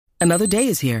Another day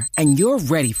is here, and you're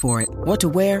ready for it. What to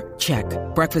wear? Check.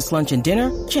 Breakfast, lunch, and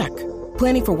dinner? Check.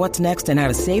 Planning for what's next and how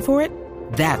to save for it?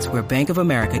 That's where Bank of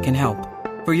America can help.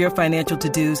 For your financial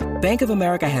to-dos, Bank of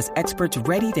America has experts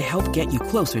ready to help get you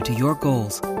closer to your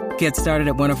goals. Get started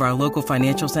at one of our local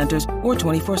financial centers or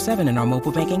 24/7 in our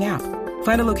mobile banking app.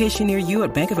 Find a location near you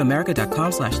at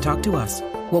bankofamerica.com/talktous.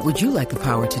 What would you like the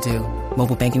power to do?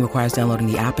 Mobile banking requires downloading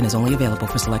the app and is only available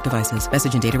for select devices.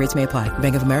 Message and data rates may apply.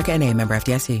 Bank of America N.A., member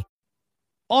FDIC.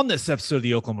 On this episode of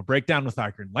the Oklahoma Breakdown with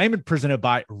Iker and Lehman, presented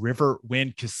by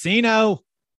Riverwind Casino,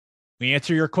 we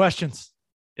answer your questions.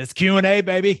 It's Q&A,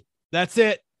 baby. That's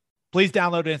it. Please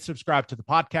download and subscribe to the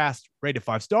podcast. Rate it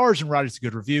 5 stars and write us a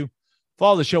good review.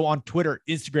 Follow the show on Twitter,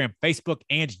 Instagram, Facebook,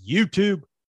 and YouTube.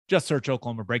 Just search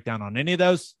Oklahoma Breakdown on any of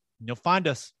those, and you'll find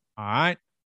us. All right.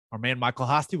 Our man Michael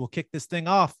Hosty will kick this thing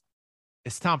off.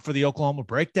 It's time for the Oklahoma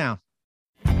Breakdown.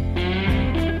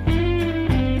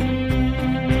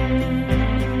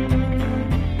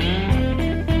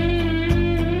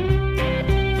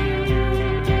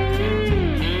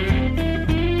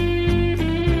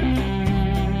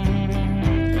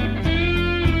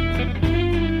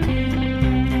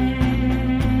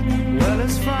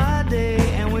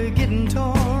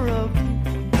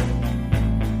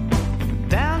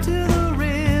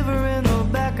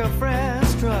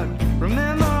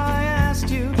 Remember I asked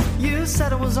you, you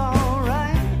said it was all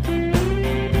right.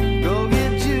 Go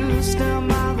get juice down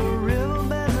by the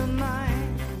riverbed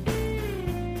tonight.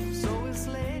 So it's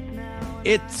late now.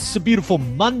 It's a beautiful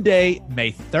Monday,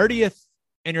 May 30th,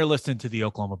 and you're listening to the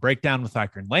Oklahoma Breakdown with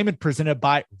Iker and Lehman, presented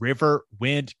by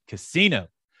Riverwind Casino.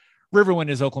 Riverwind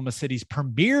is Oklahoma City's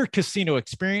premier casino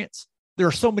experience. There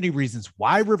are so many reasons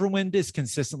why Riverwind is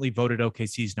consistently voted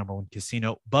OKC's #1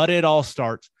 casino, but it all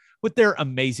starts with their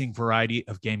amazing variety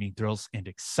of gaming thrills and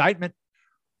excitement.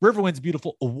 Riverwind's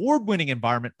beautiful award-winning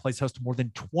environment plays host to more than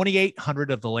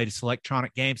 2,800 of the latest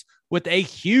electronic games with a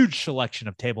huge selection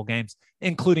of table games,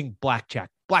 including blackjack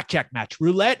match,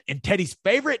 roulette, and Teddy's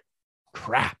favorite,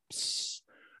 craps.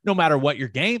 No matter what your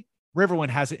game, Riverwind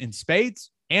has it in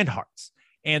spades and hearts.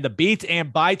 And the Beats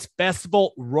and Bites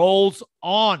Festival rolls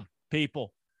on,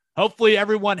 people. Hopefully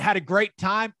everyone had a great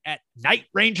time at Night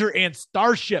Ranger and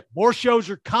Starship. More shows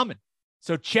are coming.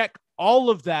 So check all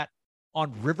of that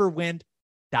on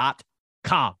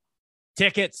riverwind.com.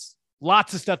 Tickets,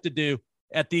 lots of stuff to do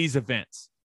at these events.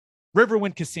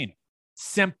 Riverwind Casino,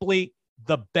 simply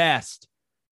the best.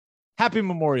 Happy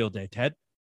Memorial Day, Ted.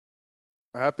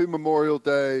 Happy Memorial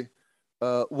Day.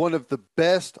 One of the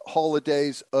best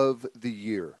holidays of the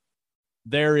year.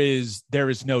 There is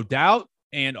no doubt.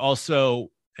 And also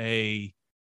I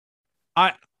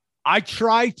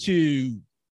try to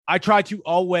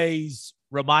always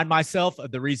remind myself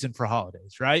of the reason for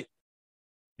holidays, right?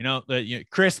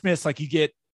 Christmas, like you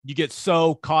get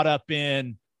so caught up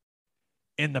in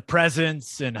the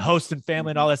presents and hosting family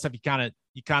and all that stuff. You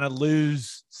kind of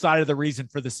lose sight of the reason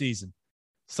for the season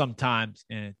sometimes.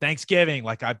 And Thanksgiving,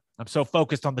 like I'm so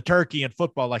focused on the turkey and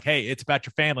football, like, hey, it's about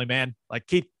your family, man. Like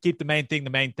keep the main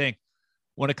thing.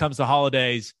 When it comes to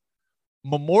holidays,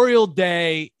 Memorial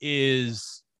Day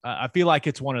is, I feel like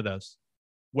it's one of those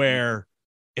where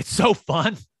it's so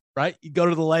fun, right? You go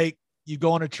to the lake, you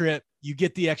go on a trip, you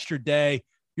get the extra day,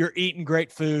 you're eating great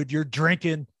food, you're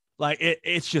drinking, like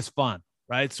it's just fun,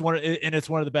 right? It's one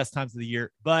of the best times of the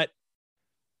year, but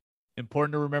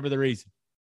important to remember the reason,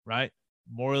 right?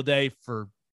 Memorial Day for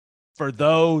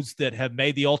those that have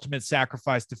made the ultimate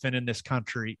sacrifice defending this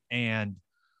country. And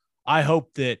I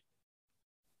hope that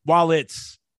while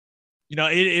it's,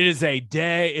 it is a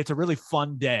day, it's a really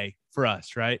fun day for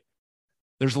us, right?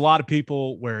 There's a lot of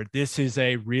people where this is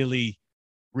a really,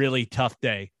 really tough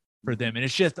day for them. And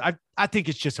it's just, I think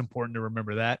it's just important to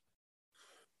remember that.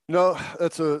 No,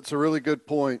 it's a really good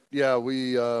point. Yeah.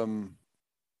 We,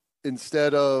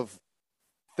 instead of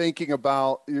thinking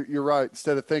about, you're right.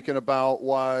 Instead of thinking about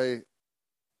why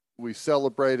we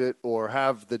celebrate it or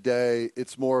have the day,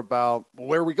 it's more about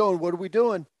where are we going? What are we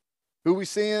doing? Who are we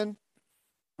seeing?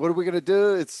 What are we going to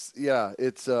do?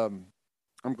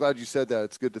 I'm glad you said that.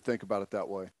 It's good to think about it that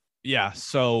way. Yeah.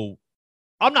 So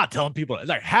I'm not telling people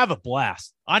like have a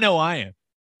blast. I know I am,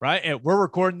 right? And we're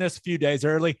recording this a few days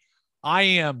early.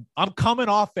 I'm coming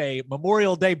off a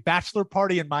Memorial Day bachelor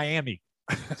party in Miami,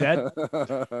 Ted.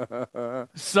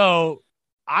 So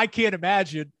I can't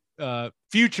imagine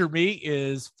future me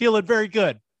is feeling very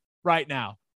good right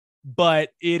now,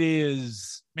 but it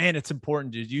is, man, it's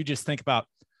important. You just think about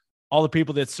all the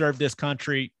people that serve this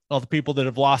country, all the people that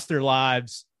have lost their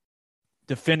lives,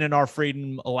 defending our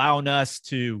freedom, allowing us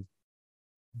to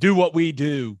do what we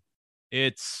do.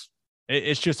 It's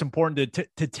just important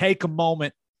to take a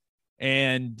moment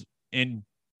and and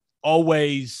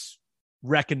always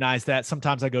recognize that.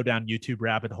 Sometimes I go down YouTube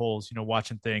rabbit holes,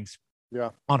 watching things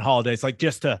on holidays, like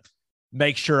just to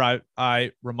make sure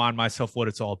I remind myself what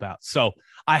it's all about. So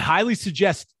I highly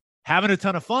suggest having a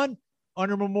ton of fun on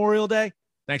your Memorial Day.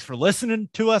 Thanks for listening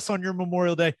to us on your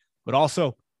Memorial Day, but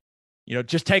also,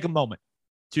 just take a moment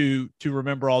to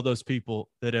remember all those people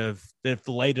that have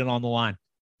laid it on the line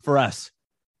for us.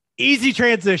 Easy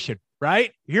transition,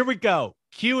 right? Here we go.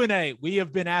 Q&A. We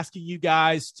have been asking you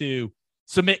guys to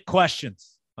submit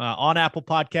questions on Apple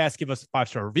Podcasts. Give us a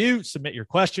 5-star review. Submit your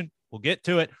question. We'll get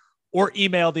to it. Or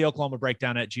email the Oklahoma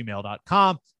Breakdown at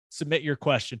gmail.com. Submit your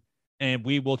question, and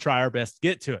we will try our best to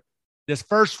get to it. This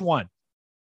first one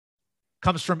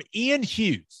comes from Ian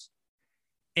Hughes,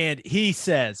 and he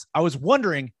says, I was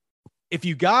wondering if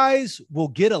you guys will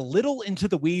get a little into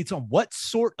the weeds on what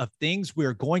sort of things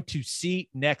we're going to see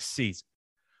next season.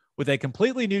 With a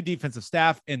completely new defensive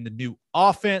staff and the new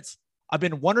offense, I've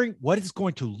been wondering what it's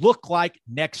going to look like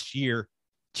next year.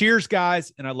 Cheers,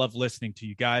 guys, and I love listening to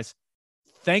you guys.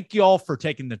 Thank you all for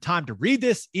taking the time to read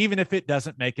this, even if it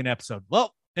doesn't make an episode.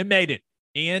 Well, it made it,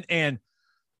 Ian, and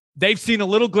they've seen a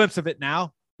little glimpse of it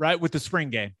now, right, with the spring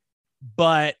game.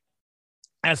 But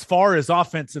as far as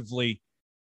offensively,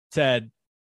 Ted,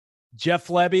 Jeff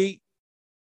Lebby,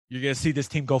 you're going to see this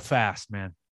team go fast,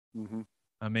 man. Mm-hmm.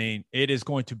 I mean, it is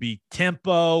going to be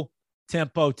tempo.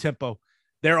 They're going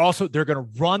to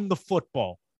run the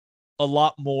football a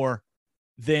lot more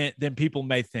than people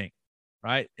may think,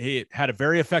 right? He had a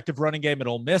very effective running game at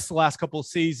Ole Miss the last couple of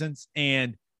seasons,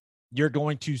 and you're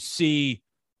going to see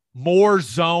more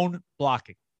zone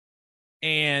blocking.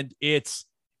 And it's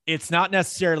not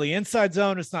necessarily inside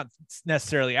zone. It's not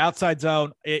necessarily outside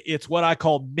zone. It's what I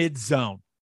call mid zone.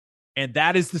 And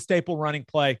that is the staple running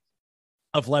play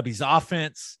of Lebby's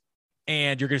offense.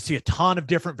 And you're going to see a ton of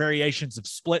different variations of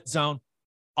split zone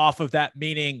off of that,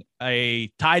 meaning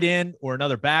a tight end or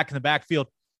another back in the backfield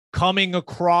coming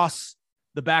across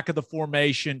the back of the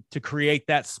formation to create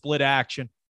that split action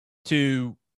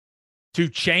to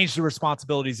change the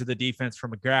responsibilities of the defense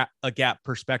from a gap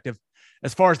perspective.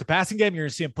 As far as the passing game, you're going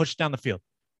to see him push down the field.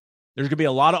 There's going to be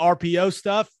a lot of RPO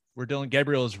stuff where Dylan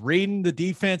Gabriel is reading the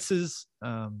defenses,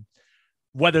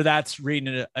 whether that's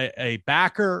reading a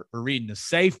backer or reading a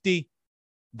safety.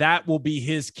 That will be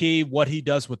his key, what he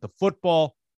does with the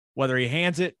football, whether he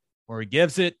hands it or he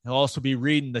gives it. He'll also be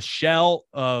reading the shell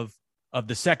of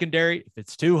the secondary. If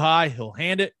it's too high, he'll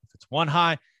hand it. If it's one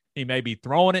high, he may be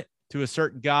throwing it to a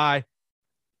certain guy,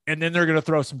 and then they're going to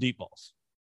throw some deep balls.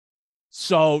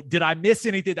 So did I miss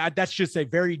anything? That's just a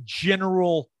very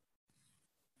general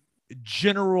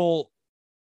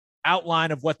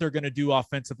outline of what they're going to do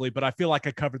offensively, but I feel like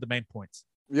I covered the main points.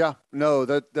 Yeah, no,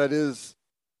 that is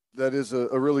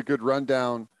a really good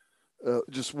rundown.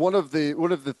 Just one of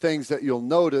the things that you'll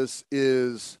notice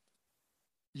is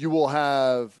you will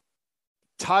have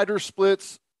tighter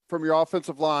splits from your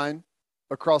offensive line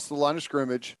across the line of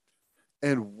scrimmage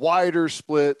and wider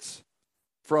splits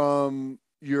from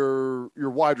your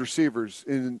wide receivers.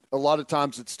 And a lot of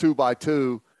times it's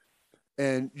 2x2,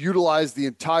 and utilize the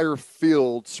entire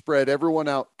field, spread everyone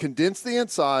out, condense the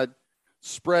inside,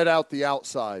 spread out the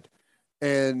outside.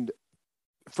 And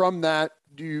from that,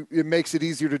 it makes it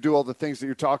easier to do all the things that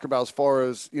you're talking about as far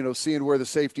as, seeing where the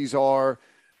safeties are,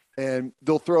 and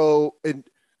they'll throw, and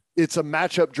it's a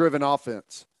matchup driven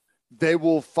offense. They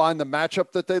will find the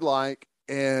matchup that they like,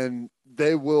 and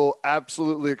they will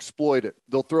absolutely exploit it.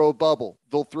 They'll throw a bubble.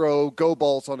 They'll throw go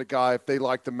balls on a guy if they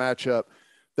like the matchup.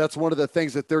 That's one of the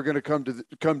things that they're going to come to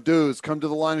the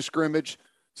line of scrimmage,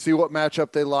 see what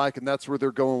matchup they like, and that's where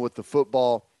they're going with the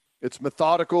football. It's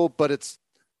methodical, but it's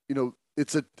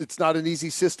not an easy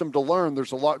system to learn.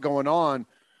 There's a lot going on,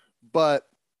 but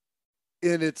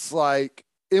in its like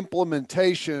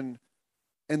implementation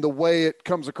and the way it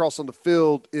comes across on the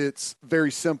field, it's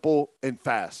very simple and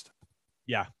fast.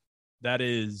 Yeah, that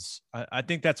is, I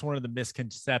think that's one of the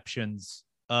misconceptions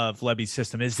of Lebby's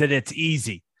system, is that it's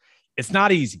easy. It's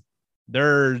not easy.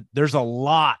 There's a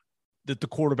lot that the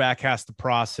quarterback has to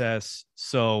process.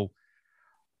 So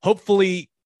hopefully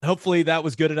that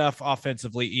was good enough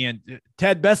offensively. Ian,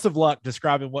 Ted, best of luck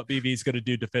describing what BV is going to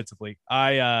do defensively.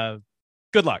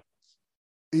 Good luck.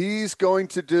 He's going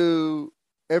to do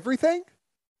everything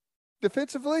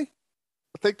defensively.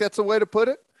 I think that's a way to put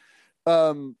it.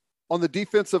 On the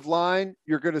defensive line,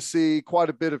 you're going to see quite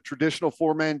a bit of traditional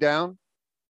 4-man down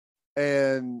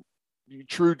and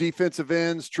true defensive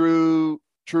ends, true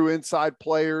inside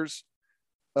players.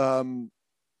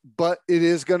 But it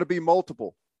is going to be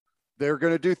multiple. They're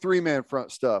going to do 3-man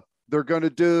front stuff. They're going to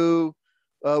do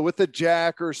with a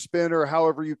jack or spinner,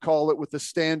 however you call it, with a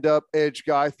stand-up edge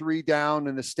guy, 3 down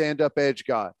and a stand-up edge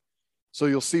guy. So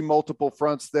you'll see multiple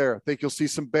fronts there. I think you'll see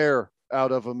some bear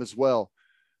out of them as well.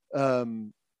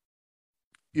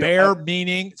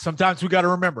 Meaning sometimes we got to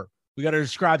remember, we got to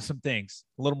describe some things,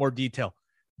 a little more detail.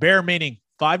 Bear meaning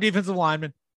 5 defensive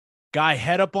linemen, guy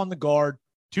head up on the guard,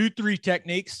 2-3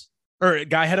 techniques, or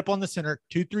guy head up on the center,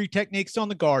 2-3 techniques on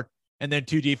the guard, and then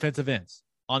 2 defensive ends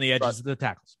on the edges of the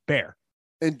tackles. Bear.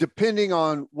 And depending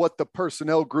on what the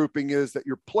personnel grouping is that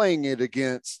you're playing it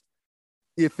against,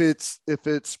 if it's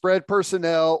spread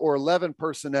personnel or 11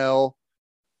 personnel,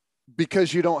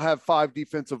 because you don't have 5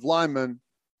 defensive linemen,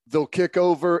 they'll kick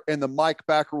over and the Mike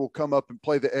backer will come up and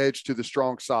play the edge to the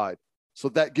strong side. So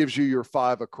that gives you your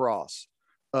 5 across.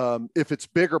 If it's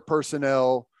bigger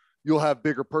personnel, you'll have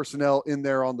bigger personnel in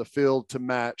there on the field to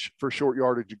match for short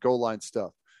yardage and goal line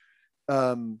stuff.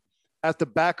 At the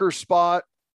backer spot,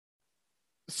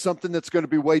 something that's going to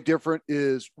be way different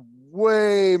is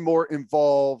way more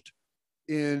involved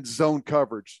in zone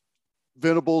coverage.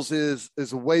 Venables is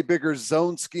a way bigger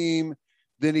zone scheme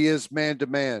than he is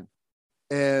man-to-man.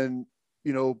 And,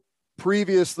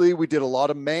 previously we did a lot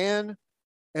of man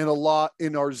and a lot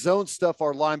in our zone stuff.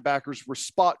 Our linebackers were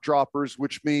spot droppers,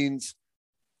 which means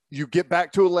you get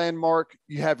back to a landmark,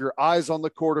 you have your eyes on the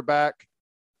quarterback,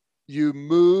 you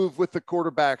move with the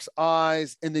quarterback's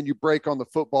eyes, and then you break on the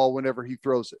football whenever he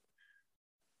throws it.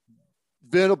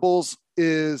 Venables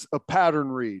is a pattern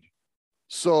read.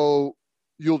 So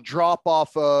you'll drop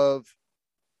off of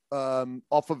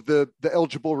the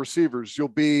eligible receivers. You'll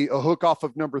be a hook off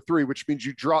of number 3, which means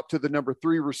you drop to the number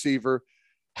 3 receiver,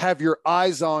 have your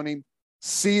eyes on him,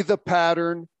 see the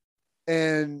pattern,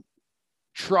 and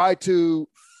try to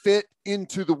fit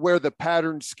into where the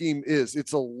pattern scheme is.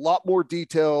 It's a lot more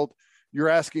detailed. You're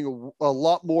asking a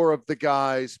lot more of the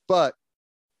guys, but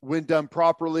when done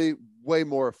properly, way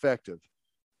more effective.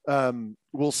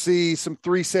 We'll see some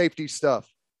 3 safety stuff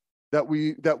that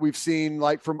we've seen,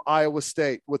 like from Iowa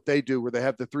State, what they do, where they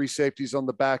have the 3 safeties on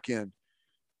the back end.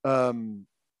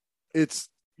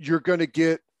 You're going to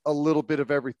get a little bit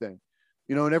of everything,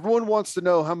 and everyone wants to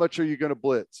know, how much are you going to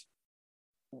blitz?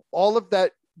 All of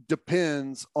that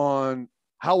depends on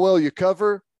how well you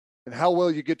cover and how well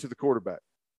you get to the quarterback.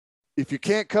 If you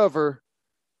can't cover,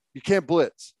 you can't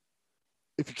blitz.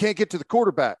 If you can't get to the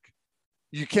quarterback,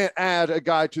 you can't add a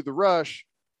guy to the rush.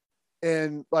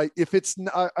 And if it's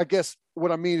not, I guess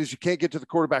what I mean is you can't get to the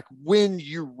quarterback when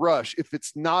you rush. If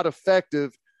it's not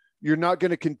effective, you're not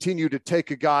going to continue to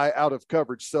take a guy out of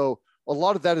coverage. So a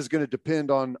lot of that is going to depend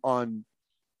on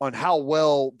how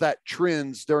well that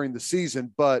trends during the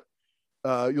season. But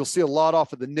you'll see a lot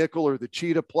off of the nickel or the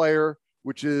cheetah player,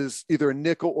 which is either a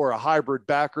nickel or a hybrid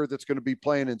backer that's going to be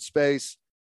playing in space.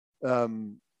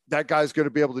 That guy's going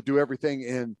to be able to do everything.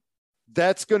 And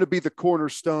that's going to be the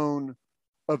cornerstone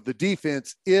of the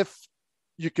defense if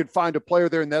you can find a player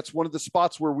there. And that's one of the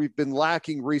spots where we've been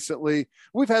lacking recently.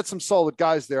 We've had some solid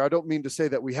guys there. I don't mean to say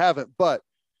that we haven't, but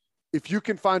if you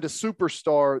can find a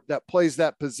superstar that plays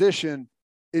that position,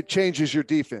 it changes your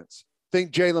defense.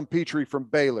 Think Jalen Petrie from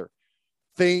Baylor.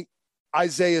 Think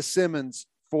Isaiah Simmons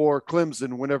for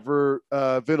Clemson whenever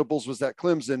Venables was at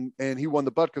Clemson and he won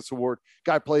the Butkus Award.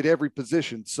 Guy played every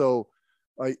position. So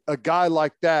a guy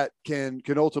like that can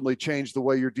ultimately change the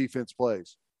way your defense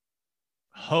plays.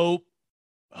 Hope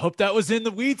that was in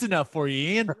the weeds enough for you,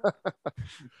 Ian.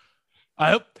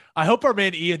 I hope our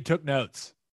man Ian took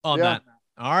notes on that.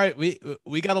 All right,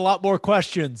 we got a lot more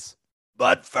questions,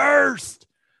 but first,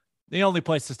 the only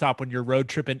place to stop when you're road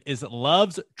tripping is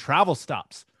Love's Travel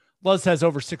Stops. Love's has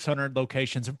over 600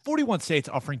 locations in 41 states,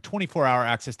 offering 24-hour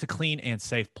access to clean and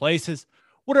safe places.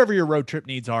 Whatever your road trip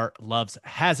needs are, Love's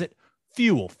has it.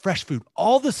 Fuel, fresh food,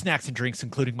 all the snacks and drinks,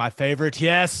 including my favorite,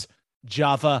 yes,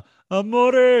 Java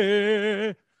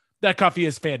Amore. That coffee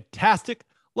is fantastic.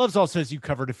 Love's also has you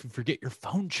covered if you forget your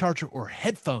phone charger or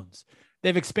headphones.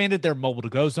 They've expanded their mobile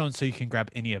to-go zone so you can grab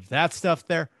any of that stuff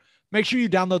there. Make sure you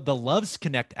download the Love's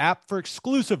Connect app for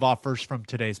exclusive offers from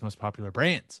today's most popular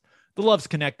brands. The Love's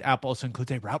Connect app also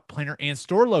includes a route planner and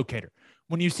store locator.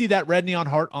 When you see that red neon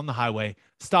heart on the highway,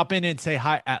 stop in and say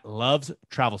hi at Love's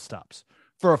Travel Stops.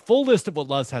 For a full list of what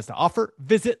Love's has to offer,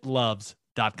 visit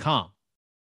loves.com.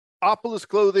 Opolis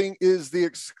Clothing is the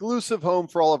exclusive home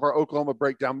for all of our Oklahoma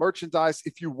Breakdown merchandise.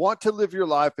 If you want to live your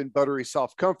life in buttery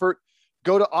soft comfort,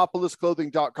 go to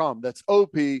opolisclothing.com. That's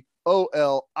OPOLIS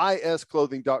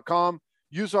clothing.com.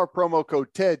 Use our promo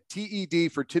code TED,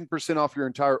 TED, for 10% off your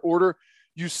entire order.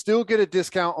 You still get a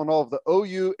discount on all of the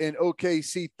OU and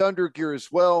OKC Thunder gear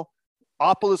as well.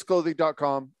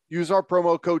 opolisclothing.com. Use our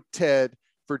promo code TED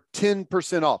for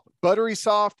 10% off. buttery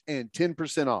soft, and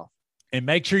 10% off. And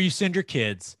make sure you send your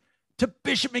kids to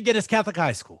Bishop McGinnis Catholic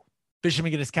High School. Bishop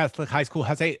McGinnis Catholic High School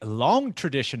has a long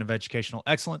tradition of educational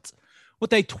excellence.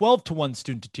 With a 12-to-1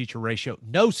 student-to-teacher ratio,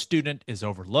 no student is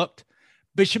overlooked.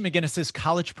 Bishop McGinnis's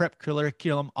college prep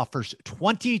curriculum offers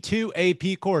 22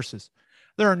 AP courses.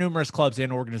 There are numerous clubs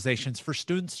and organizations for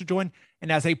students to join,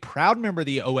 and as a proud member of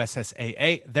the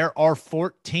OSSAA, there are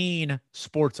 14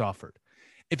 sports offered.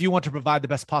 If you want to provide the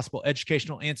best possible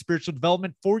educational and spiritual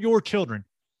development for your children,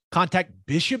 contact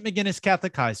Bishop McGinnis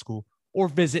Catholic High School or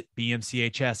visit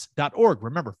bmchs.org.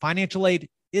 Remember, financial aid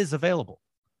is available.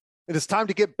 It is time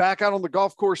to get back out on the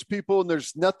golf course, people, and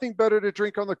there's nothing better to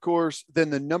drink on the course than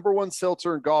the number one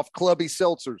seltzer in golf, Clubby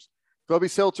Seltzers. Clubby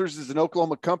Seltzers is an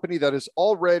Oklahoma company that is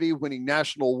already winning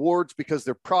national awards because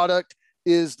their product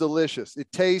is delicious. It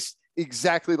tastes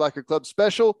exactly like a club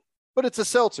special, but it's a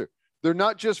seltzer. They're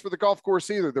not just for the golf course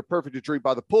either. They're perfect to drink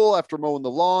by the pool, after mowing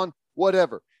the lawn,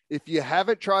 whatever. If you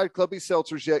haven't tried Clubby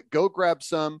Seltzers yet, go grab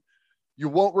some. You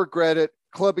won't regret it.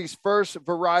 Clubby's first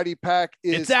variety pack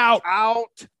is out.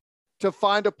 To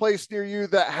find a place near you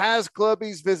that has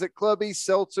Clubbies, visit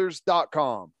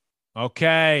clubbyseltzers.com.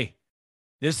 Okay.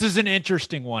 This is an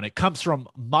interesting one. It comes from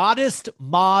Modest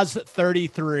Moz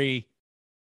 33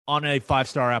 on a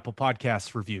 5-star Apple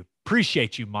Podcast review.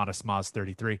 Appreciate you, Modest Moz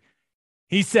 33.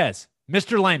 He says,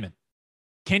 Mr. Lehman,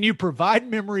 can you provide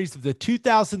memories of the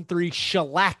 2003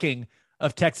 shellacking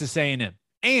of Texas A&M?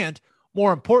 And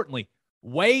more importantly,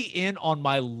 weigh in on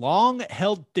my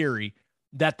long-held theory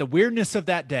that the weirdness of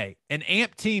that day, an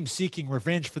AMP team seeking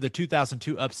revenge for the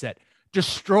 2002 upset,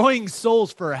 destroying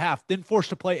souls for a half, then forced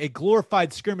to play a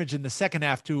glorified scrimmage in the second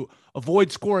half to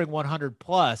avoid scoring 100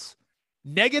 plus,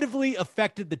 negatively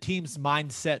affected the team's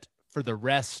mindset for the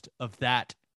rest of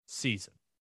that season.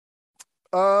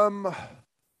 I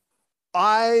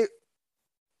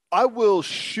will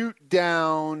shoot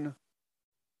down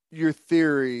your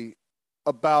theory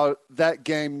about that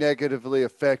game negatively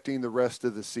affecting the rest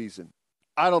of the season.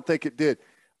 I don't think it did.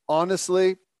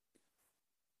 Honestly,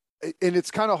 and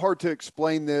it's kind of hard to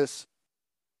explain this.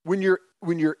 When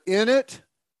you're in it,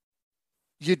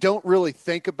 you don't really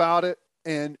think about it.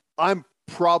 And I'm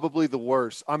probably the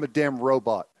worst. I'm a damn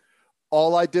robot.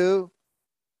 All I do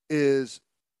is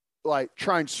like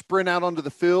try and sprint out onto the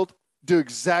field, do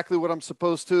exactly what I'm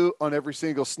supposed to on every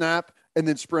single snap, and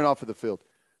then sprint off of the field.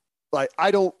 Like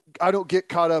I don't get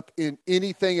caught up in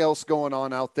anything else going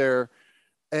on out there.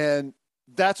 And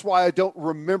that's why I don't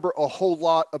remember a whole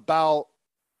lot about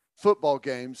football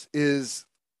games. Is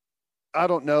I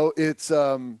don't know. It's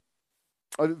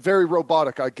very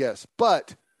robotic, I guess.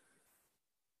 But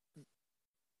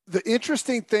the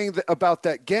interesting thing about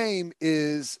that game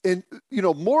is, and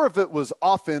more of it was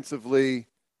offensively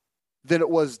than it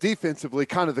was defensively,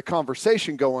 kind of the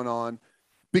conversation going on,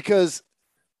 because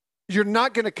you're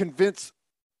not going to convince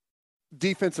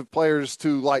defensive players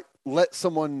to like let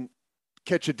someone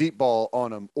catch a deep ball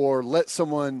on them or let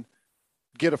someone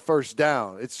get a first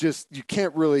down. It's just, you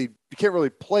can't really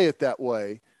play it that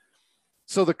way.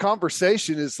 So the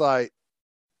conversation is like,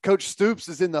 Coach Stoops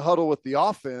is in the huddle with the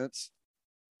offense,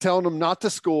 telling them not to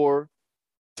score,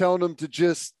 telling them to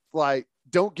just like,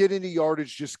 don't get any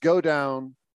yardage, just go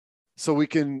down so we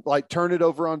can like turn it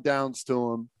over on downs to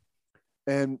them.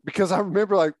 And because I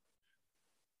remember like,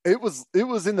 it was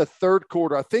in the third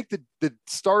quarter. I think the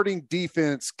starting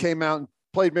defense came out and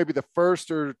played maybe the first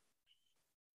or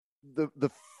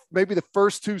maybe the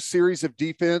first two series of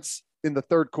defense in the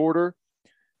third quarter.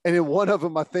 And in one of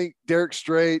them, I think Derek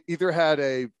Strait either had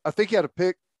a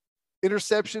pick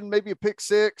interception, maybe a pick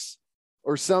six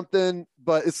or something.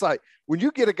 But it's like when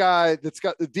you get a guy that's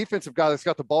got the defensive guy that's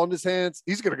got the ball in his hands,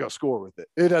 he's going to go score with it.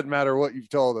 It doesn't matter what you've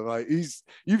told him. Like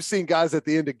you've seen guys at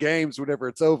the end of games, whenever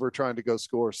it's over, trying to go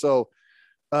score. So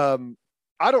I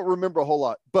don't remember a whole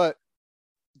lot, but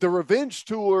the revenge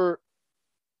tour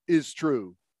is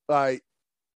true. Like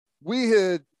we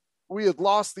had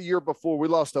lost the year before. We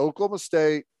lost to Oklahoma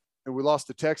State and we lost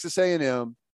to Texas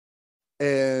A&M,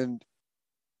 and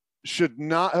should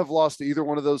not have lost to either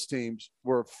one of those teams.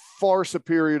 We're far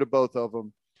superior to both of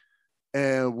them,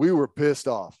 and we were pissed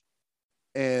off.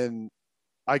 And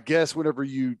I guess whenever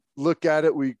you look at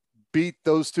it, we beat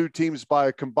those two teams by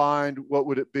a combined, what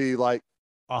would it be, like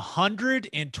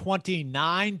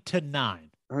 129-9.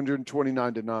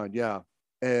 129-9, yeah.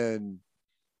 And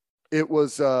it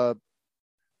was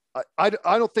I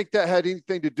don't think that had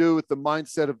anything to do with the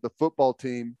mindset of the football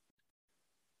team.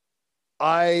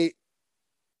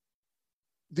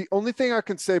 The only thing I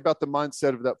can say about the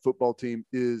mindset of that football team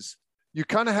is you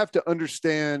kind of have to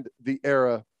understand the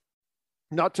era,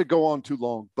 not to go on too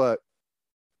long, but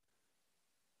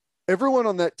everyone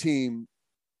on that team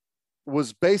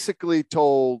was basically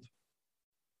told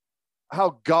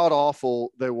how god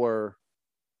awful they were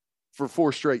for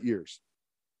 4 straight years.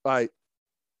 Like,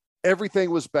 everything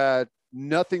was bad.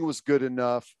 Nothing was good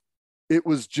enough. It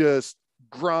was just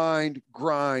grind.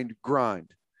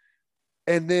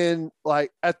 And then,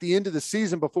 like, at the end of the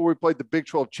season, before we played the Big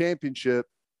 12 championship,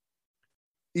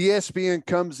 ESPN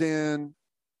comes in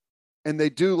and they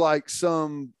do like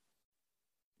some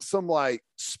like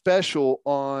special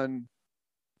on,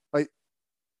 like,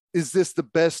 is this the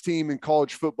best team in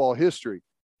college football history?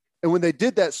 And when they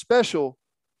did that special,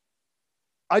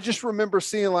 I just remember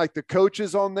seeing like the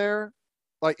coaches on there,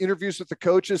 like interviews with the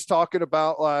coaches talking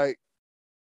about like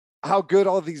how good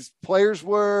all these players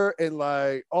were. And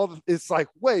like it's like,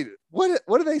 wait, what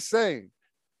are they saying?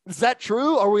 Is that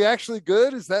true? Are we actually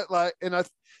good? Is that like, and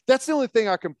that's the only thing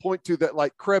I can point to that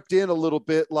like crept in a little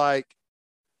bit, like,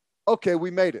 okay,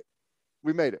 we made it.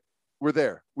 We're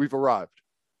there. We've arrived.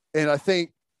 And I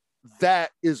think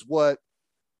that is what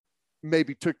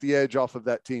maybe took the edge off of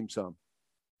that team some.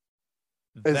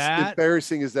 As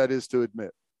embarrassing as that is to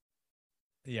admit.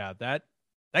 Yeah, that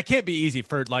can't be easy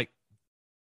for, like,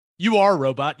 you are a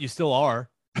robot. You still are.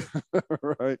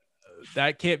 Right.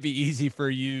 That can't be easy for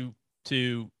you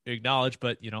to acknowledge,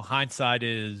 but, hindsight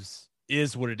is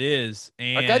what it is.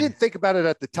 And like, I didn't think about it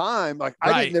at the time. Like,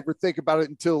 right. I didn't ever think about it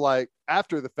until like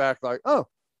after the fact, like, oh,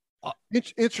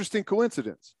 interesting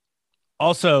coincidence.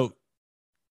 Also,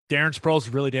 Darren Sproles is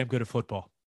really damn good at football.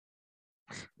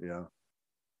 Yeah.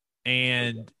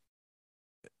 And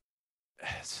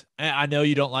I know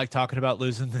you don't like talking about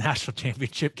losing the national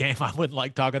championship game. I wouldn't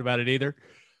like talking about it either.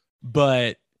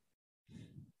 But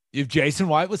if Jason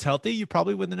White was healthy, you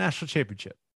probably win the national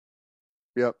championship.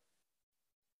 Yep.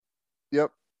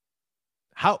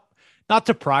 Not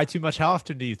to pry too much, how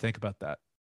often do you think about that?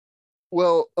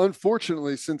 Well,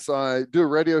 unfortunately, since I do a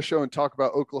radio show and talk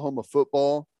about Oklahoma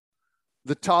football,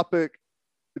 the topic,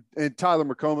 and Tyler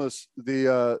McComas,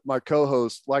 my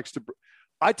co-host,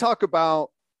 I talk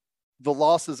about the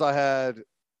losses I had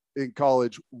in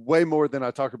college way more than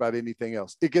I talk about anything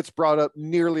else. It gets brought up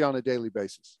nearly on a daily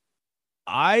basis.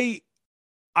 I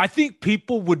think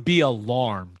people would be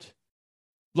alarmed.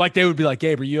 Like, they would be like,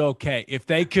 Gabe, are you okay? If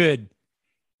they could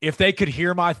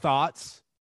hear my thoughts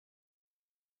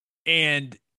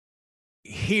and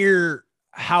hear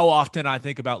how often I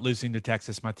think about losing to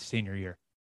Texas my senior year.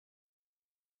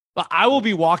 But I will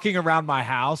be walking around my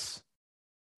house.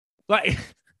 Like,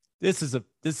 this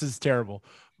is terrible.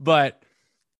 But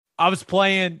I was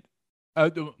playing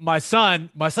my son's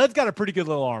got a pretty good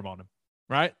little arm on him,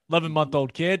 right?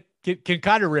 11-month-old kid can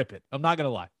kind of rip it. I'm not going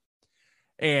to lie.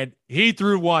 And he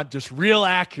threw one just real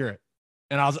accurate.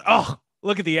 And I was like, oh,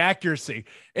 look at the accuracy.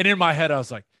 And in my head, I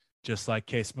was like, just like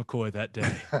Case McCoy that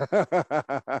day.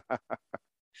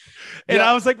 And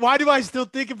I was like, why do I still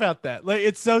think about that? Like,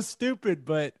 it's so stupid,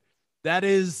 but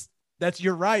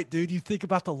you're right, dude. You think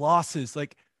about the losses.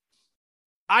 Like,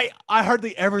 I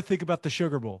hardly ever think about the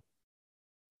Sugar Bowl.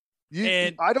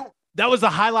 That was the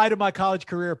highlight of my college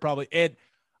career, probably. And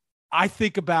I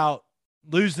think about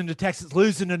losing to Texas,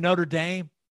 losing to Notre Dame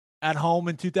at home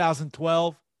in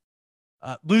 2012,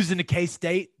 losing to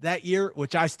K-State that year,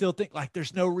 which I still think, like,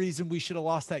 there's no reason we should have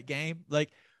lost that game. Like,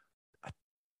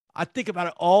 I think about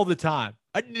it all the time.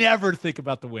 I never think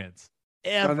about the wins.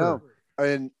 Ever. I know.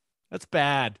 And that's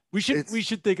bad. We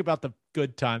should think about the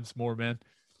good times more, man.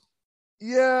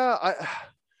 Yeah,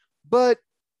 but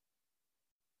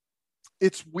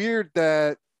it's weird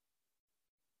that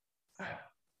I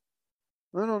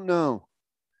don't know.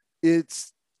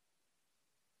 It's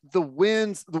the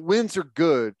wins are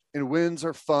good and wins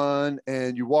are fun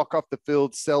and you walk off the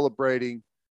field celebrating,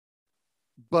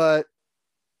 but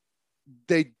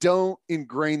they don't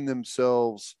ingrain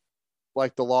themselves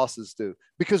like the losses do.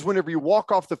 Because whenever you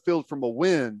walk off the field from a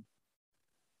win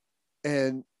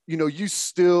and, you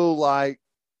still like,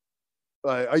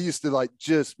 I used to like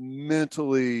just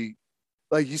mentally,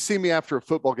 like, you see me after a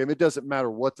football game, it doesn't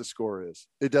matter what the score is.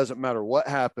 It doesn't matter what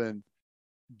happened.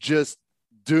 Just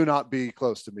do not be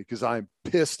close to me because I'm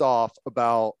pissed off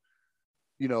about,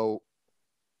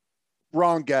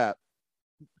 wrong gap,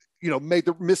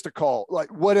 missed a call,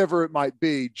 like whatever it might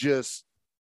be, just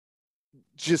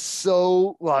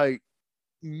so like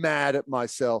mad at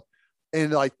myself.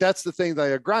 And like, that's the thing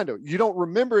that I grind on. You don't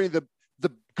remember any of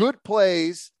the good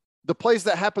plays, the plays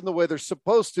that happen the way they're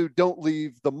supposed to don't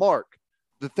leave the mark.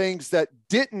 The things that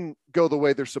didn't go the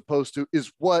way they're supposed to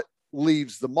is what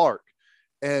leaves the mark.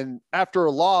 And after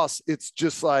a loss, it's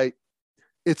just like,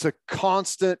 it's a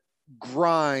constant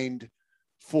grind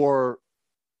for,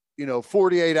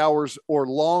 48 hours or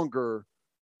longer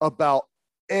about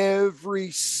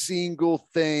every single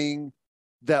thing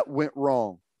that went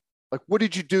wrong. Like, what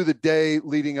did you do the day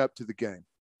leading up to the game?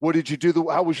 What did you do?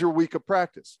 How was your week of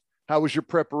practice? How was your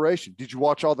preparation? Did you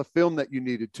watch all the film that you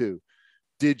needed to?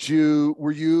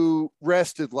 Were you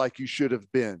rested like you should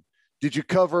have been? Did you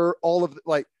cover all of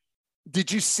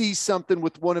did you see something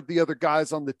with one of the other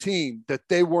guys on the team that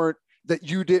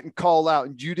you didn't call out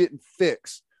and you didn't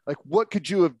fix? Like, what could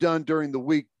you have done during the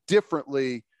week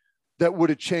differently that would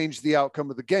have changed the outcome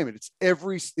of the game? And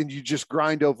and you just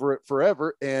grind over it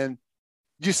forever, and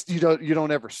you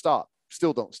don't ever stop.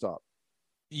 Still don't stop.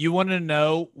 You want to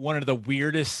know one of the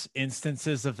weirdest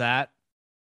instances of that?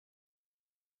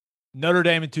 Notre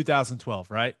Dame in 2012,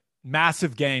 right?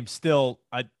 Massive game. Still,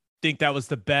 I think that was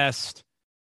the best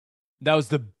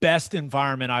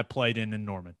environment I played in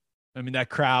Norman. I mean, that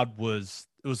crowd was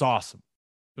awesome.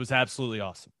 It was absolutely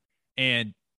awesome.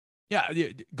 And yeah,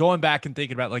 going back and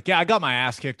thinking about I got my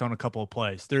ass kicked on a couple of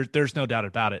plays. There's no doubt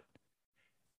about it.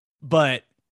 But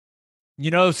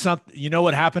you know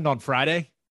what happened on Friday?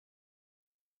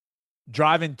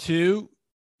 Heading to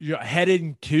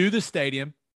the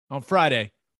stadium on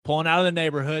Friday, pulling out of the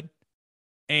neighborhood,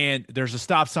 and there's a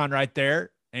stop sign right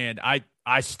there. And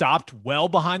I stopped well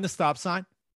behind the stop sign,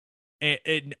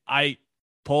 and I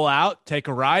pull out, take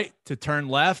a right to turn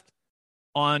left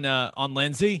on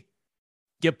Lindsay,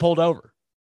 get pulled over.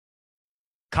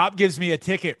 Cop gives me a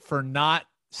ticket for not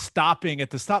stopping at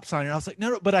the stop sign. And I was like,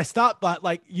 no, but I stopped,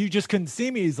 but you just couldn't see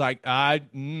me. He's like,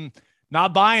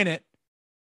 not buying it.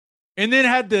 And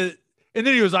then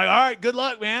he was like, all right, good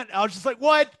luck, man. I was just like,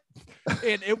 what?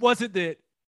 And it wasn't bad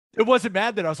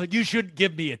that I was like, you shouldn't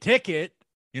give me a ticket.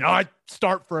 I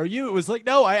start for OU. It was like,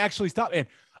 no, I actually stopped. And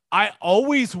I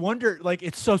always wonder,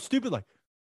 it's so stupid.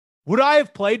 Would I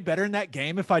have played better in that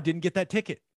game if I didn't get that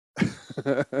ticket?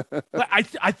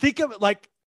 I think of it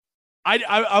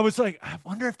I was like, I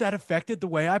wonder if that affected the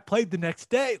way I played the next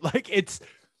day.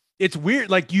 It's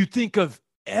weird. You think of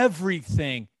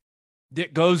everything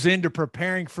that goes into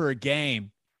preparing for a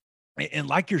game. And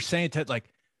like you're saying, Ted,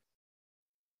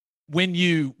 when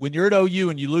you're at OU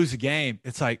and you lose a game,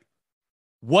 it's like,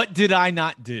 what did I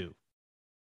not do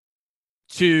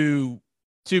to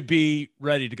be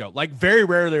ready to go? Very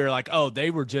rarely are like, oh, they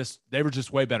were just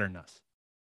way better than us.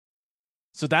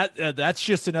 So that's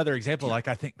just another example. I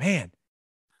think, man,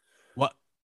 what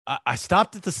I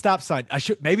stopped at the stop sign. I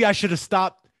should have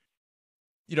stopped,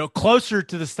 closer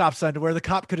to the stop sign to where the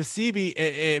cop could have seen me,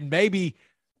 and maybe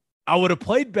I would have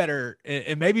played better,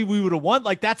 and maybe we would have won.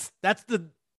 That's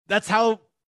how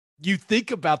you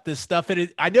think about this stuff.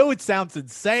 And I know it sounds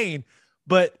insane,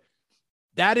 but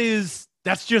that's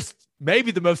just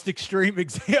maybe the most extreme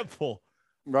example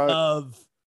of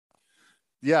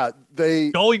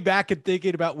going back and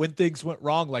thinking about when things went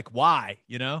wrong, why,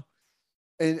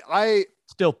 And I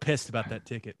still pissed about that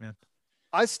ticket, man.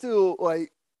 I still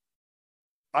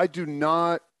I do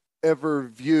not ever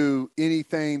view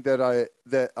anything that I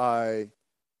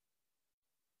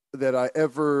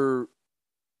ever,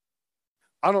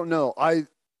 I don't know.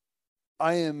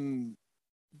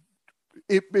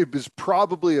 It was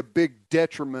probably a big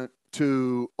detriment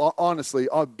to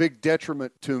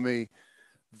me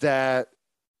that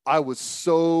I was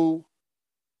so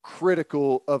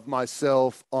critical of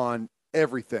myself on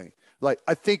everything.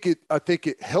 I think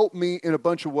it helped me in a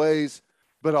bunch of ways,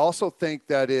 but I also think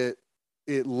that it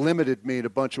limited me in a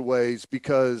bunch of ways,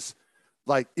 because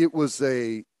it was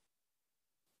a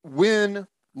win,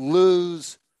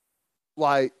 lose,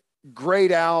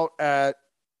 grade out at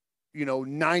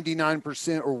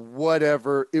 99% or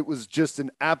whatever. It was just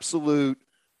an absolute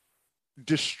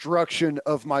destruction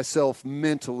of myself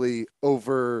mentally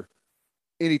over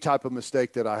any type of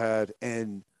mistake that I had.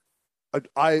 And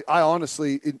I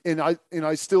honestly, and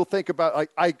I still think about,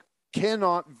 I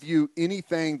cannot view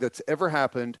anything that's ever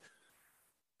happened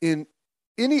in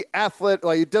any athlete,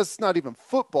 it does not even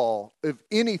football, of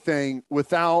anything,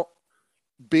 without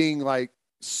being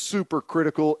super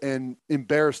critical and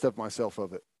embarrassed of myself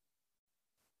of it.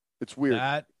 It's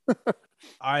weird.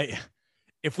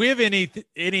 If we have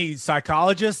any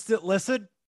psychologists that listen,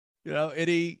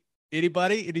 anybody,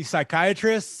 any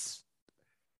psychiatrists,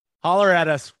 holler at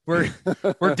us. We're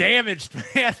damaged,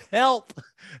 man. Help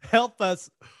us.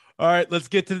 All right, let's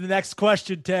get to the next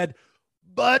question, Ted.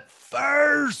 But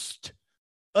first,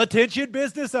 attention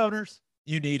business owners.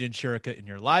 You need Insurica in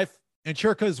your life.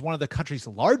 Insurica is one of the country's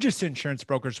largest insurance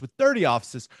brokers with 30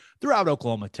 offices throughout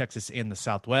Oklahoma, Texas, and the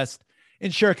Southwest.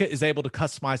 Insurica is able to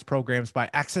customize programs by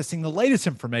accessing the latest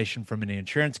information from many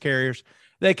insurance carriers.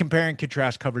 They compare and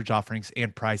contrast coverage offerings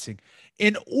and pricing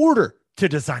in order to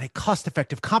design a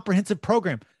cost-effective, comprehensive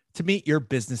program to meet your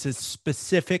business's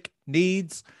specific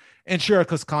needs.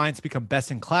 Insurica's clients become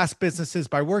best-in-class businesses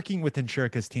by working with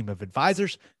Insurica's team of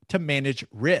advisors to manage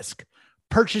risk.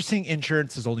 Purchasing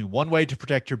insurance is only one way to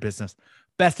protect your business.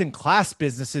 Best-in-class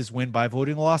businesses win by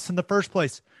avoiding loss in the first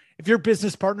place. If your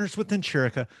business partners with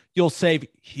Insurica, you'll save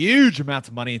huge amounts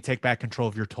of money and take back control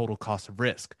of your total cost of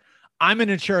risk. I'm an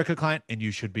Insurica client, and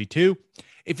you should be too.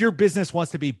 If your business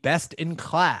wants to be best in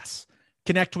class,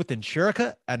 connect with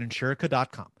Insurica at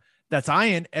Insurica.com. That's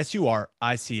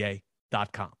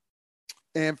INSURICA.com.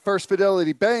 And First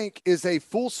Fidelity Bank is a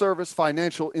full-service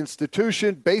financial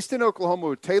institution based in Oklahoma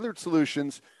with tailored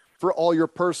solutions for all your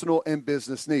personal and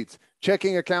business needs.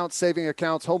 Checking accounts, saving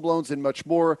accounts, home loans, and much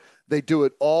more. They do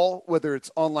it all, whether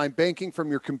it's online banking from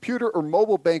your computer or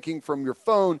mobile banking from your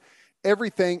phone.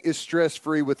 Everything is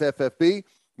stress-free with FFB.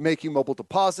 Making mobile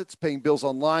deposits, paying bills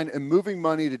online, and moving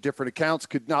money to different accounts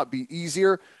could not be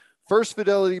easier. First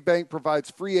Fidelity Bank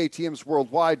provides free ATMs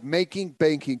worldwide, making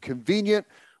banking convenient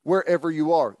wherever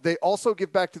you are. They also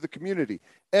give back to the community.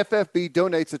 FFB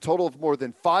donates a total of more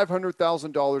than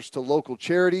 $500,000 to local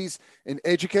charities and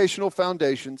educational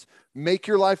foundations. Make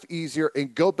your life easier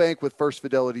and go bank with First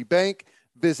Fidelity Bank.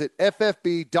 Visit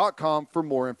ffb.com for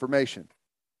more information.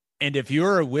 And if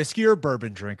you're a whiskey or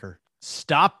bourbon drinker,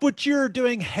 stop what you're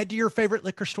doing, head to your favorite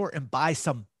liquor store and buy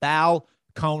some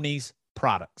Balcones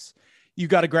products. You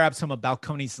got to grab some of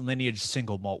Balcones Lineage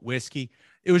single malt whiskey.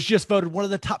 It was just voted one of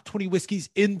the top 20 whiskeys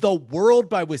in the world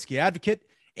by Whiskey Advocate,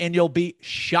 and you'll be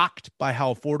shocked by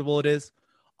how affordable it is.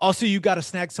 Also, you got to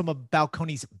snag some of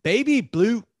Balcones Baby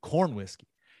Blue Corn whiskey.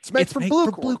 It's made from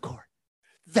blue corn.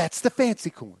 That's the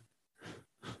fancy corn.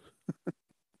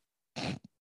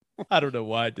 I don't know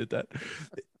why I did that.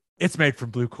 It's made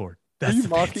from blue corn. That's the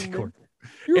fancy corn.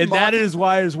 And that is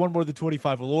why there's one more than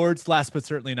 25 awards. Last but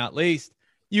certainly not least,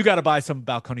 you got to buy some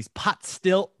Balcones Pot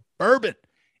Still Bourbon.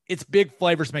 Its big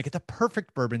flavors make it the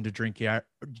perfect bourbon to drink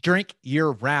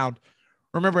year-round.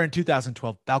 Remember, in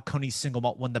 2012, Balcones Single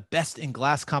Malt won the Best in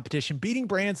Glass competition, beating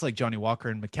brands like Johnnie Walker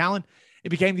and Macallan. It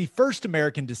became the first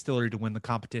American distillery to win the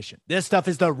competition. This stuff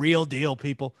is the real deal,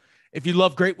 people. If you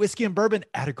love great whiskey and bourbon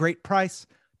at a great price,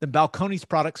 then Balcones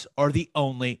products are the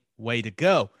only way to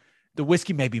go. The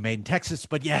whiskey may be made in Texas,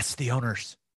 but yes, the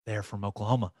owners, they're from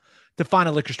Oklahoma. To find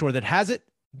a liquor store that has it,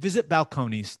 visit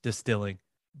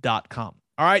balconesdistilling.com.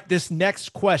 All right, this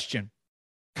next question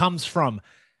comes from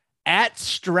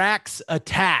 @Strax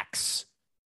Attacks.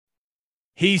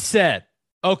 He said,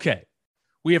 okay,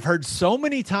 we have heard so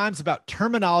many times about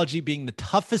terminology being the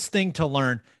toughest thing to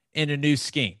learn in a new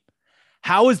scheme.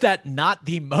 How is that not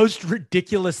the most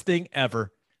ridiculous thing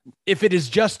ever? If it is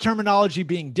just terminology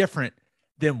being different,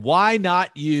 then why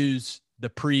not use the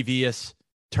previous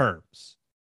terms?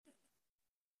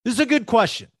 This is a good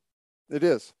question. It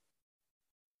is.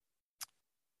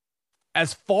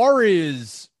 As far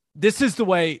as this is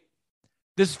probably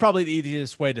the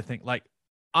easiest way to think. Like,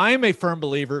 I am a firm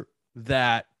believer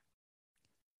that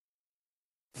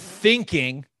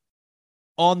thinking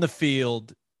on the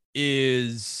field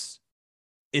is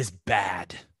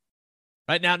bad.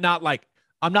 Right now, not like,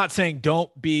 I'm not saying don't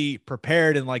be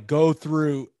prepared and like go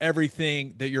through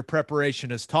everything that your preparation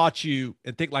has taught you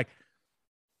and think like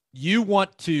you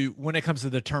want to, when it comes to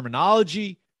the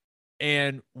terminology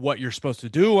and what you're supposed to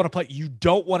do on a play, you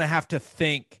don't want to have to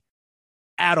think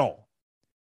at all.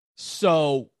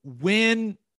 So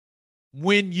when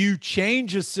you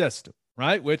change a system,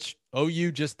 right, which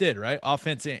OU just did, right,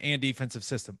 offensive and defensive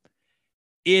system,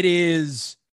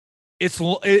 it's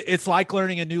like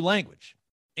learning a new language.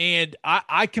 And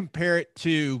I compare it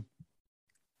to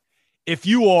if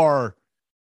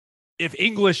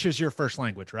English is your first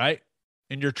language, right,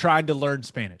 and you're trying to learn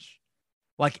Spanish,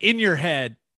 like in your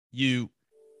head, you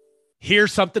hear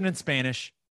something in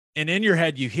Spanish, and in your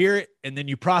head, you hear it, and then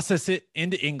you process it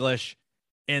into English,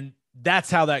 and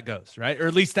that's how that goes, right? Or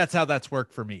at least that's how that's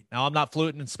worked for me. Now, I'm not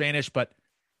fluent in Spanish, but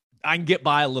I can get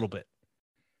by a little bit.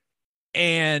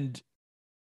 And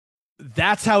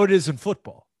that's how it is in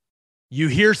football. You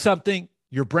hear something,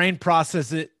 your brain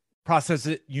process it,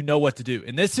 you know what to do.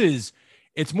 And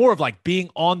it's more of like being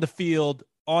on the field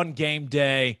on game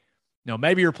day. You know,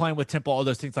 maybe you're playing with tempo, all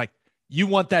those things. Like, you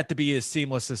want that to be as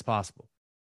seamless as possible.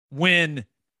 When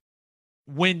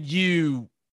you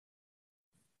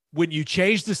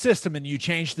change the system and you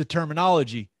change the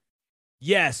terminology,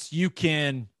 yes, you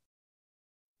can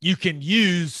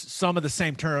use some of the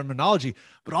same terminology,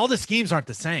 but all the schemes aren't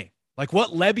the same. Like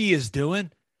what Lebby is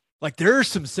doing, like there are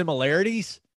some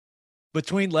similarities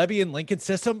between Lebby and Lincoln's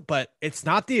system, but it's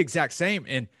not the exact same.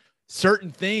 And certain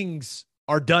things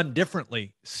are done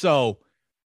differently. So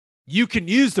you can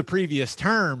use the previous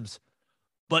terms,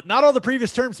 but not all the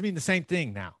previous terms mean the same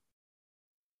thing now.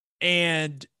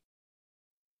 And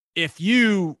if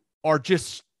you are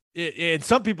just, and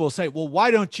some people say, well,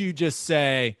 why don't you just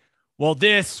say, well,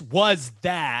 this was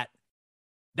that?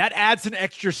 That adds an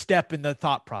extra step in the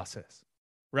thought process,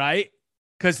 right?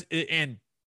 Because, and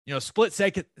split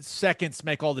seconds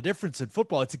make all the difference in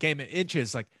football. It's a game of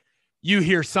inches. Like, you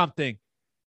hear something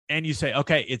and you say,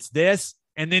 okay, it's this.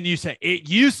 And then you say, it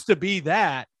used to be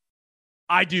that.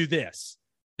 I do this.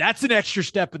 That's an extra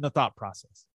step in the thought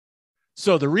process.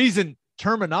 So the reason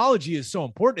terminology is so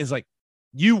important is, like,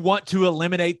 you want to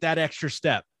eliminate that extra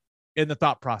step in the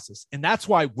thought process. And that's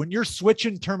why when you're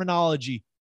switching terminology,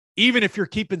 even if you're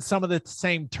keeping some of the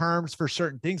same terms for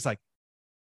certain things, like,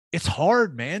 it's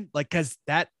hard, man. Like, cause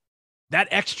that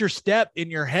extra step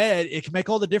in your head, it can make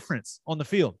all the difference on the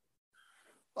field.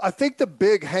 I think the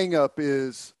big hang up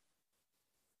is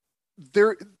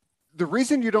the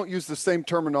reason you don't use the same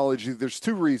terminology, there's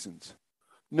two reasons.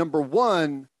 Number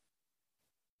one,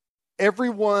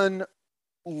 everyone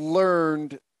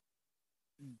learned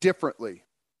differently.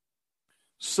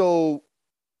 So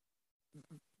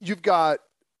you've got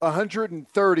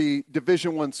 130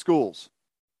 Division I schools.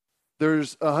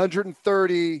 There's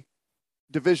 130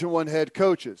 Division I head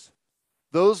coaches.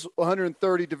 Those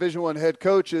 130 Division I head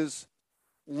coaches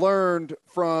learned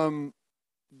from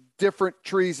different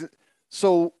trees.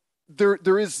 So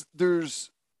there's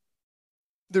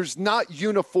not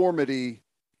uniformity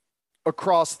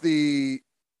across the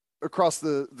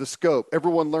scope.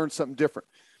 Everyone learns something different.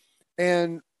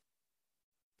 And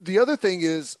the other thing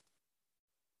is,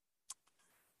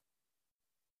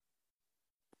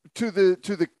 to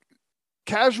the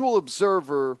casual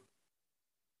observer,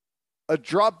 a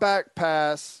drop back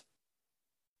pass,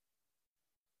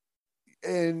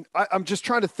 and I'm just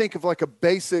trying to think of like a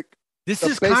basic. This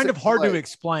is kind of hard to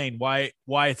explain why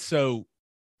it's so.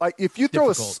 Like, if you throw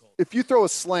a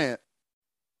slant,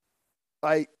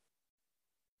 like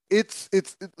it's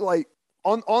like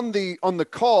on the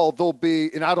call there'll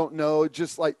be, and I don't know,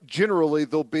 just like generally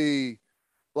there'll be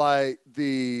like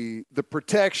the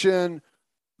protection,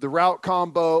 the route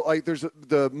combo, like there's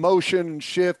the motion and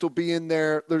shift will be in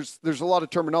there. There's a lot of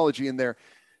terminology in there,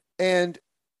 and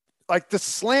like the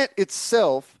slant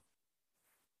itself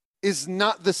is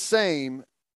not the same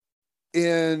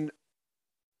in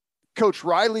Coach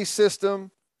Riley's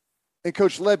system and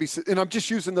Coach Levy's. And I'm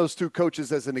just using those two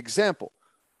coaches as an example.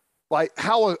 Like,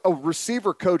 how a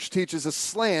receiver coach teaches a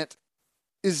slant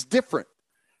is different.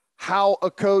 How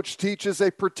a coach teaches a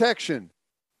protection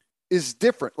is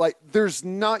different. Like, there's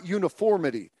not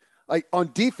uniformity. Like,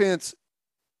 on defense,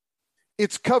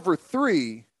 it's cover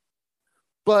three,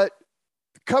 but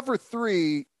cover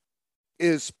three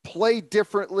is played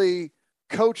differently,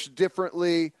 coached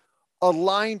differently,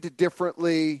 aligned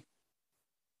differently,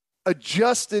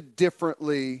 adjusted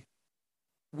differently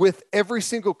with every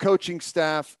single coaching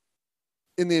staff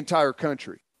in the entire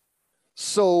country.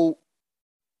 So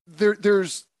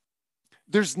there's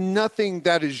nothing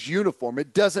that is uniform.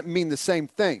 It doesn't mean the same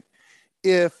thing.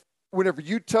 If whenever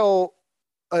you tell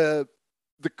the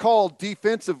call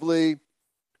defensively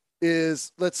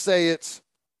is, let's say it's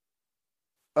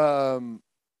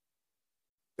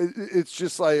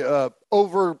just like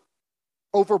over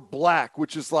black,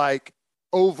 which is like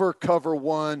over cover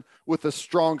one with a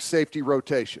strong safety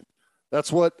rotation.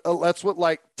 That's what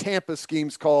like Tampa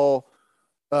schemes call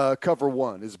cover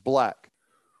one, is black.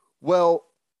 Well,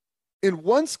 in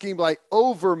one scheme, like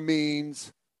over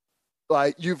means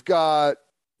like you got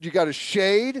a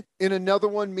shade. In another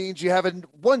one means you have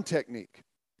one technique,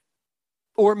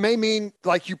 or it may mean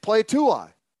like you play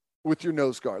 2-eye with your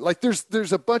nose guard. Like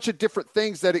there's a bunch of different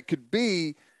things that it could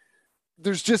be.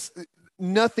 There's just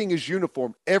nothing is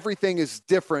uniform. Everything is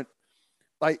different.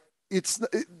 Like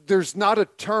there's not a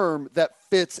term that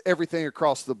fits everything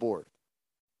across the board.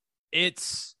 It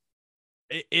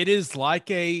is like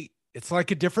it's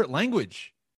like a different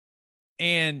language.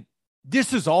 And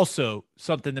this is also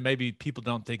something that maybe people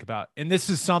don't think about. And this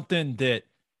is something that,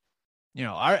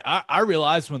 I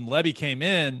realized when Levy came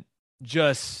in,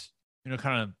 just,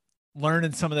 kind of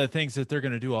learning some of the things that they're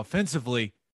going to do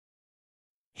offensively.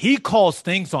 He calls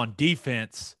things on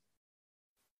defense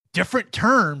different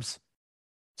terms,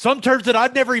 some terms that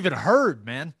I'd never even heard,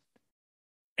 man.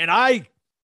 And I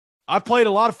played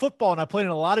a lot of football, and I played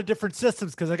in a lot of different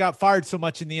systems because I got fired so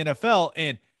much in the NFL.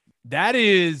 And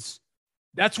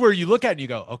that's where you look at it and you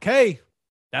go, okay,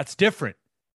 that's different.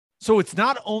 So it's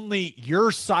not only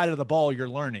your side of the ball you're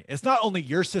learning. It's not only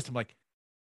your system. Like,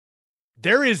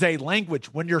 there is a language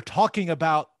when you're talking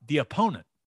about the opponent,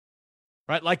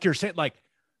 right? Like you're saying, like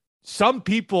some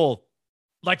people,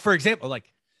 like, for example,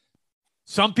 like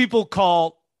some people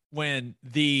call when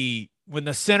the when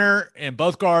the center and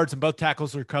both guards and both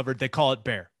tackles are covered, they call it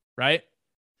bear, right?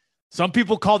 Some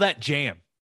people call that jam.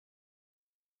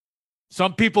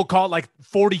 Some people call it like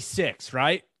 46,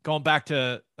 right? Going back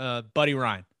to Buddy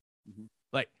Ryan. Mm-hmm.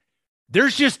 Like,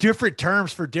 there's just different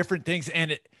terms for different things.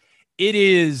 And it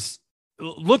is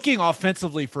looking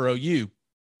offensively for OU,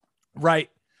 right?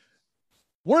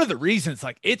 One of the reasons,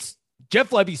 like, it's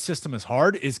Jeff Levy's system is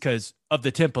hard is because of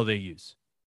the tempo they use,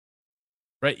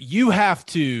 right? You got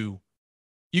to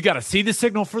see the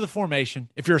signal for the formation.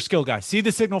 If you're a skill guy, see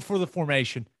the signal for the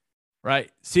formation,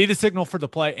 right? See the signal for the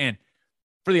play. And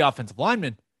for the offensive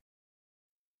lineman,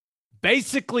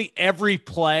 basically every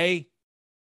play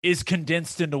is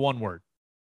condensed into one word.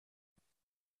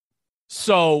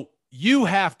 So you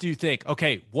have to think,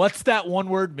 okay, what's that one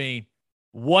word mean?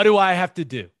 What do I have to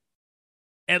do?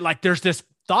 And like, there's this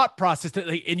thought process that,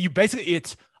 and you basically,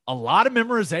 it's a lot of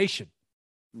memorization.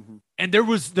 Mm-hmm. And there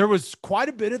was quite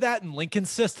a bit of that in Lincoln's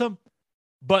system,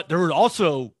 but there was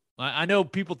also, I know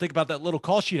people think about that little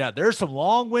call sheet out. There's some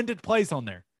long-winded plays on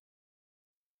there.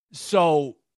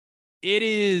 So it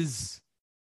is,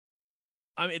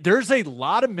 I mean, there's a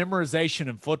lot of memorization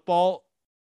in football.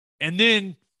 And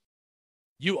then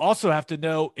you also have to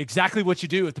know exactly what you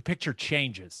do if the picture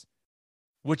changes,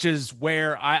 which is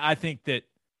where I think that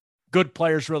good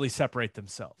players really separate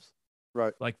themselves.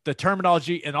 Right. Like the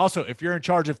terminology. And also, if you're in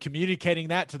charge of communicating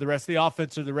that to the rest of the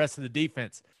offense or the rest of the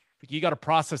defense, you got to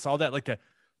process all that. Like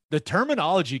the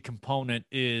terminology component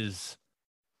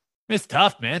it's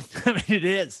tough, man. I mean, it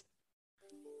is.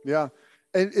 Yeah.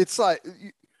 And it's like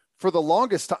for the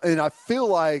longest time, and I feel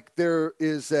like there's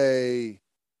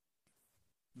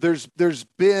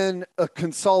been a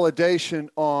consolidation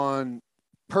on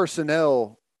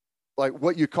personnel, like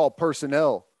what you call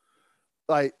personnel.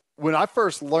 Like when I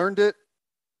first learned it,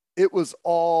 it was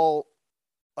all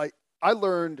like I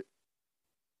learned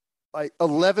like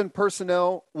 11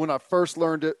 personnel when I first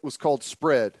learned it was called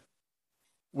spread.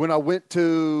 When I went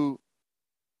to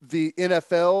the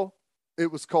NFL, it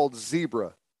was called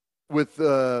zebra. With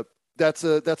that's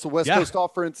a West Coast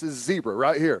offense is zebra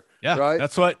right here. Yeah, right.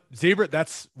 That's what zebra.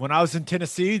 That's when I was in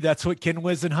Tennessee. That's what Ken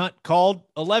Wisenhunt called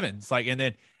 11s. Like, and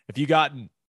then if you got,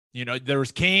 there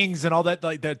was kings and all that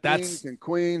like that. That's kings and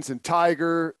queens and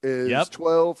tiger is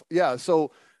 12. Yeah,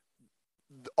 so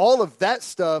all of that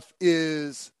stuff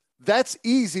that's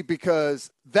easy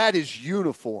because that is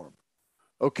uniform.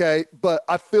 Okay, but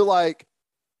I feel like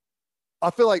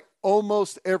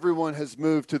almost everyone has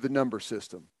moved to the number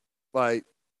system. Like,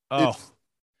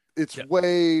 it's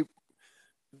way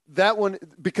that one,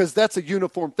 because that's a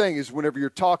uniform thing is whenever you're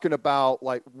talking about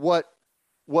like what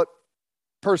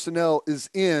personnel is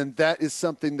in, that is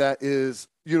something that is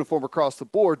uniform across the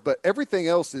board, but everything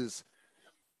else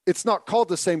it's not called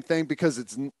the same thing because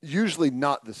it's usually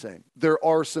not the same. There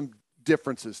are some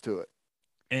differences to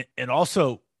it. And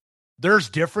also there's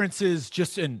differences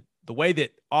just in the way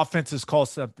that offenses call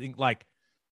something. Like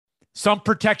some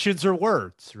protections are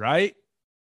words, right?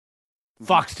 Mm-hmm.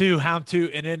 Fox 2, Hound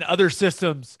 2, and in other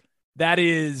systems that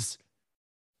is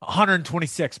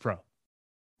 126 pro.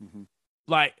 Mm-hmm.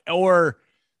 Like, or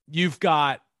you've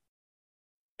got,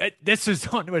 this is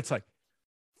on, it's like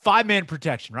 5-man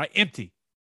protection, right? Empty.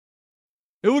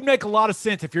 It would make a lot of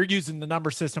sense if you're using the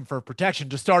number system for protection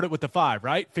to start it with the 5,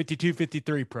 right? 52,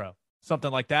 53 pro,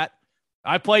 something like that.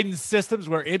 I played in systems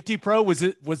where empty pro was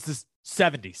the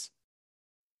 70s.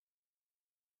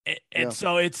 And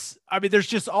so there's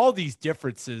just all these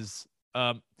differences.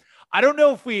 I don't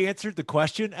know if we answered the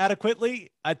question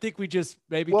adequately. I think we just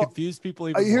maybe confused people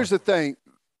even more. Here's the thing.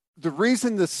 The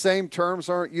reason the same terms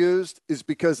aren't used is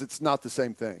because it's not the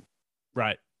same thing.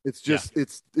 Right. It's just,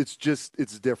 it's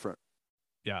different.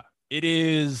 Yeah, it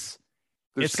is.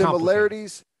 There's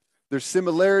similarities. There's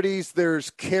similarities. There's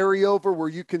carryover where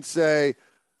you can say,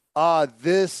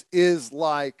 this is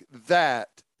like that,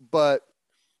 but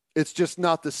it's just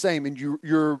not the same. And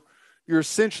you're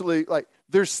essentially like,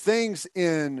 there's things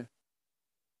in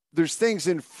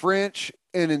French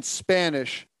and in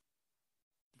Spanish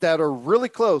that are really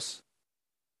close,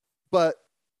 but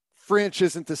French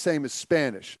isn't the same as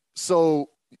Spanish. So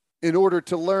in order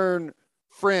to learn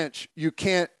French, you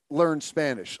can't learn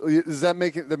Spanish. Does that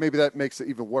make it, maybe that makes it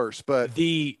even worse, but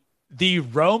the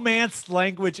romance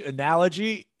language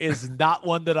analogy is not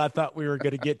one that I thought we were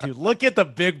going to get to. Look at the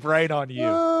big brain on you.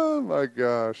 Oh my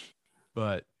gosh.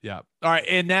 But yeah. All right.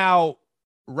 And now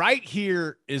right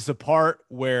here is the part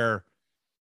where,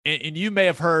 and you may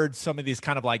have heard some of these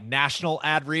kind of like national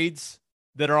ad reads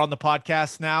that are on the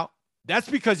podcast now. That's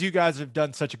because you guys have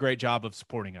done such a great job of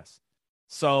supporting us.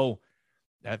 So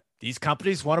these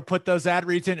companies want to put those ad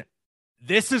reads in.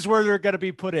 This is where they're going to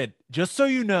be put in. Just so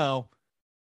you know,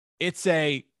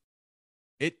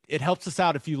 it helps us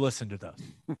out if you listen to those.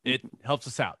 It helps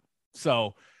us out.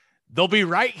 So they'll be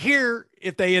right here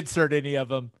if they insert any of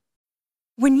them.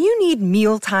 When you need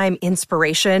mealtime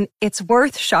inspiration, it's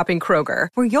worth shopping Kroger,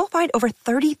 where you'll find over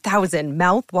 30,000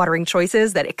 mouth-watering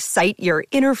choices that excite your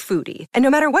inner foodie. And no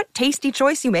matter what tasty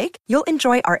choice you make, you'll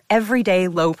enjoy our everyday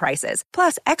low prices,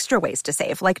 plus extra ways to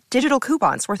save, like digital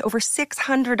coupons worth over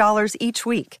 $600 each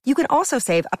week. You can also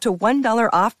save up to $1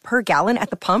 off per gallon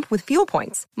at the pump with fuel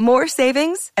points. More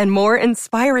savings and more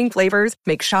inspiring flavors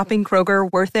make shopping Kroger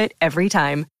worth it every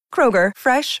time. Kroger,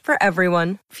 fresh for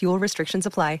everyone. Fuel restrictions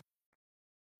apply.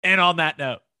 And on that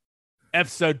note,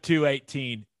 episode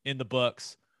 218 in the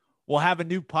books. We'll have a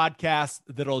new podcast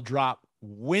that'll drop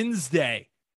Wednesday.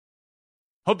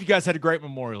 Hope you guys had a great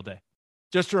Memorial Day.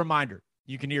 Just a reminder,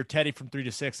 you can hear Teddy from 3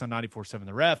 to 6 on 94.7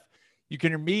 The Ref. You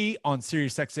can hear me on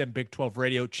SiriusXM Big 12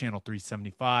 Radio, channel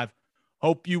 375.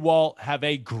 Hope you all have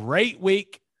a great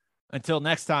week. Until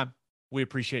next time, we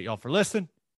appreciate y'all for listening.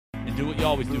 And do what you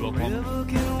always do, Oklahoma.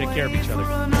 Take care of each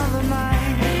other.